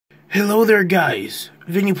Hello there guys,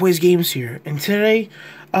 Vinny Plays Games here, and today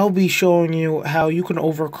I'll be showing you how you can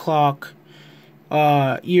overclock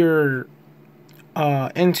your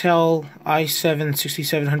Intel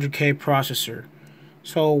i7-6700K processor.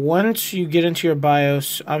 So once you get into your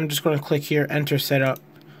BIOS, I'm just going to click here, enter setup.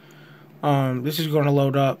 This is going to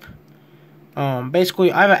load up.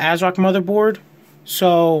 Basically I have an Asrock motherboard,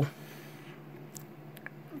 so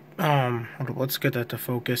let's get that to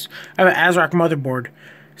focus. I have an Asrock motherboard.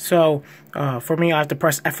 So, for me, I have to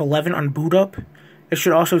press F11 on boot up. It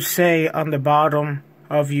should also say on the bottom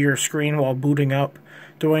of your screen while booting up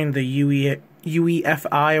during the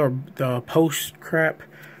UEFI or the post crap,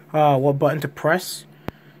 what button to press.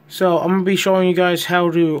 So, I'm going to be showing you guys how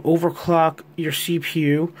to overclock your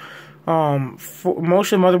CPU. For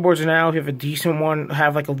most of the motherboards now, if you have a decent one,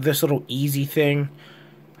 have like this little easy thing.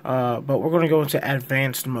 But we're going to go into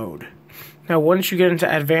advanced mode. Now, once you get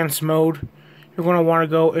into advanced mode, you're going to want to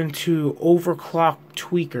go into Overclock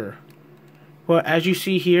Tweaker. But as you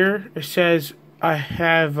see here, it says I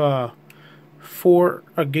have 4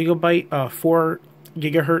 gigahertz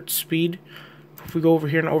speed. If we go over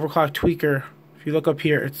here in Overclock Tweaker, if you look up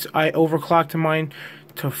here, I overclocked mine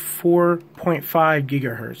to 4.5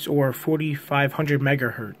 gigahertz or 4500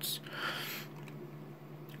 megahertz.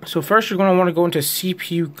 So first you're going to want to go into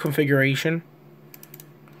CPU configuration.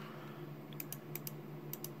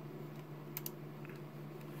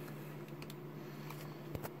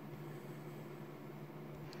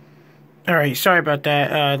 Alright, sorry about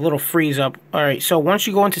that, little freeze up. Alright, so once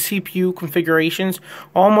you go into CPU configurations,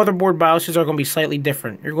 all motherboard BIOSes are going to be slightly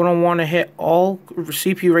different. You're going to want to hit all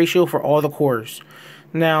CPU ratio for all the cores.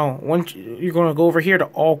 Now, once you're going to go over here to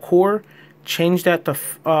all core, change that to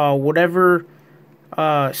whatever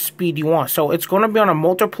speed you want. So it's going to be on a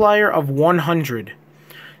multiplier of 100.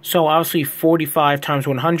 So obviously 45 times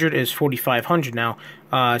 100 is 4500 now.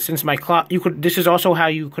 Since my clock, this is also how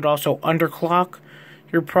you could also underclock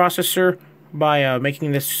your processor by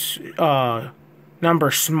making this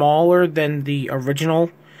number smaller than the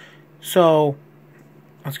original. So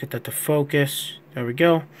let's get that to focus. There we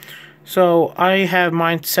go. So I have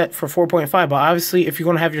mine set for 4.5, but obviously if you're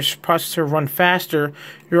going to have your processor run faster,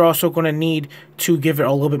 you're also going to need to give it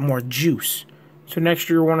a little bit more juice. So next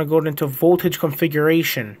you want to go into voltage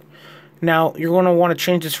configuration. Now you're going to want to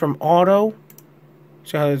change this from auto,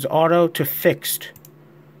 so it's auto, to fixed.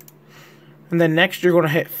 And then next you're going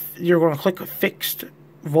to click fixed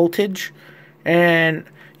voltage, and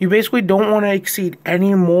you basically don't want to exceed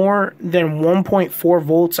any more than 1.4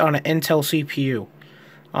 volts on an Intel CPU.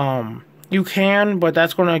 You can, but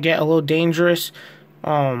that's going to get a little dangerous.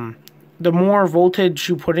 The more voltage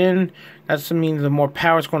you put in, that means the more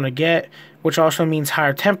power it's going to get, which also means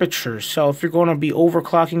higher temperatures. So if you're going to be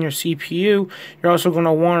overclocking your CPU, you're also going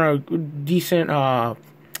to want a decent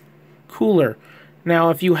cooler.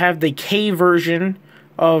 Now, if you have the K version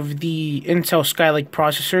of the Intel Skylake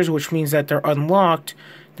processors, which means that they're unlocked,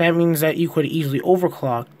 that means that you could easily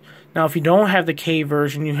overclock. Now, if you don't have the K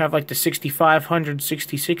version, you have like the 6500,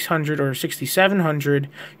 6600, or 6700,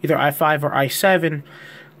 either i5 or i7,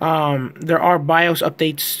 there are BIOS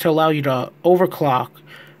updates to allow you to overclock,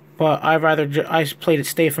 but I played it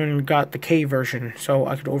safe and got the K version, so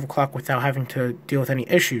I could overclock without having to deal with any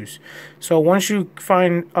issues. So once you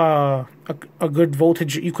find a good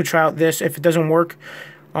voltage, you could try out this. If it doesn't work,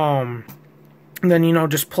 then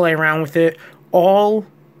just play around with it. All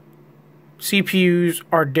CPUs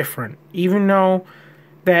are different, even though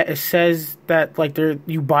that it says that like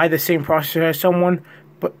you buy the same processor as someone,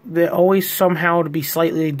 but they always somehow to be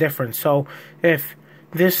slightly different. So if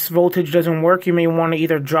this voltage doesn't work, you may want to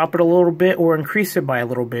either drop it a little bit or increase it by a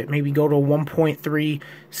little bit. Maybe go to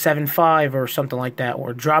 1.375 or something like that,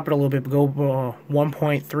 or drop it a little bit, go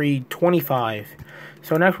 1.325.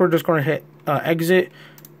 So next we're just going to hit exit.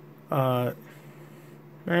 I'm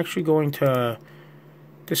actually going to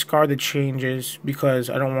discard the changes because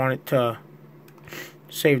I don't want it to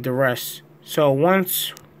save the rest. So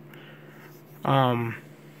once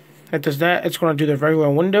it does that, it's going to do the regular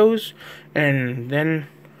Windows, and then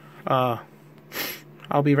I'll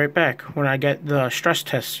be right back when I get the stress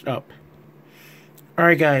test up.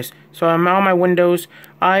 Alright guys, so I'm on my Windows.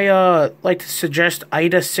 I like to suggest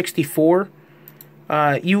IDA64.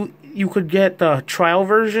 You could get the trial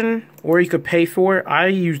version, or you could pay for it. I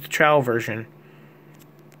use the trial version.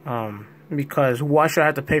 Because why should I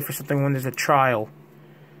have to pay for something when there's a trial?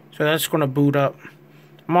 So that's going to boot up.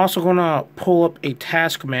 I'm also going to pull up a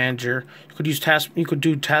task manager. You could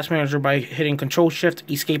do task manager by hitting Control Shift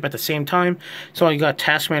Escape at the same time. So I got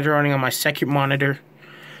task manager running on my second monitor.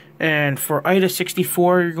 And for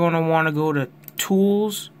IDA64, you're going to want to go to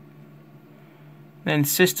Tools, then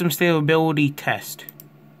system stability test.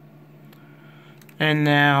 And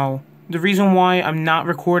now, the reason why I'm not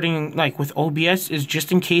recording like with OBS is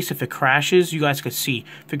just in case if it crashes, you guys could see.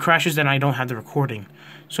 If it crashes, then I don't have the recording.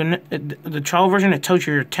 So the trial version, it tells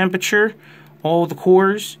you your temperature, all the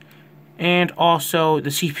cores, and also the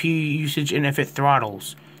CPU usage and if it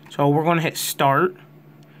throttles. So we're going to hit start.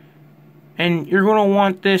 And you're going to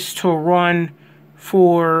want this to run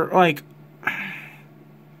for like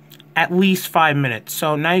at least 5 minutes.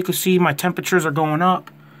 So now you can see my temperatures are going up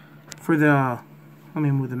for the, let me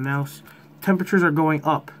move the mouse. Temperatures are going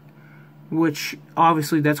up, which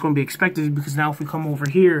obviously that's going to be expected because now if we come over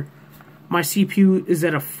here, my CPU is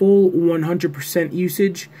at a full 100%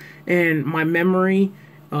 usage and my memory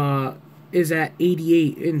is at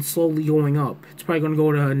 88 and slowly going up. It's probably going to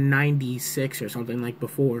go to 96 or something like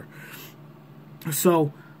before.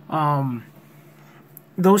 So,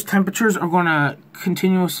 those temperatures are going to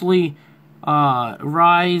continuously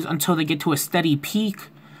rise until they get to a steady peak.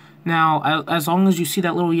 Now, as long as you see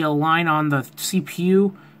that little yellow line on the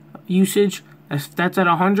CPU usage, if that's at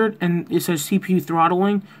 100 and it says CPU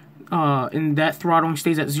throttling, and that throttling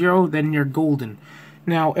stays at 0, then you're golden.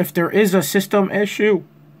 Now, if there is a system issue,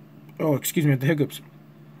 oh, excuse me, the hiccups.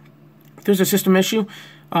 If there's a system issue,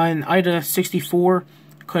 an IDA 64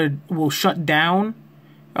 will shut down,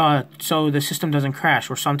 so the system doesn't crash.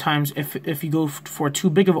 Or sometimes, if you go for too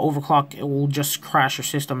big of an overclock, it will just crash your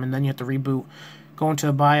system, and then you have to reboot, go into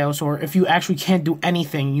the BIOS. Or if you actually can't do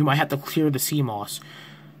anything, you might have to clear the CMOS.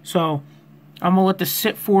 So I'm gonna let this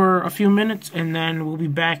sit for a few minutes, and then we'll be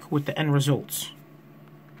back with the end results.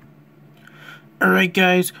 Alright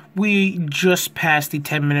guys, we just passed the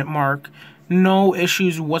 10-minute mark. No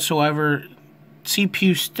issues whatsoever.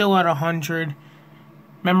 CPU still at 100.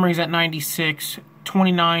 Memory's at 96.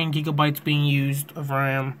 29 gigabytes being used of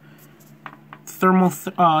RAM. The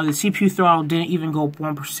CPU throttle didn't even go up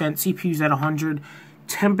 1%. CPU's at 100.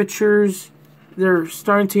 Temperatures, they're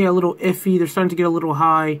starting to get a little iffy. They're starting to get a little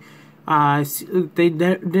high. They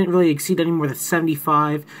didn't really exceed any more than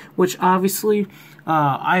 75, which obviously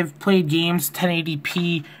I've played games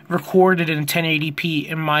 1080p, recorded in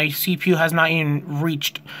 1080p, and my CPU has not even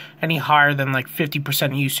reached any higher than like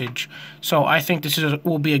 50% usage. So I think this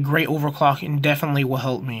will be a great overclock and definitely will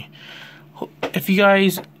help me. If you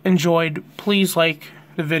guys enjoyed, please like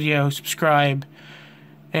the video, subscribe,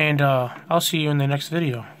 and I'll see you in the next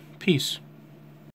video. Peace.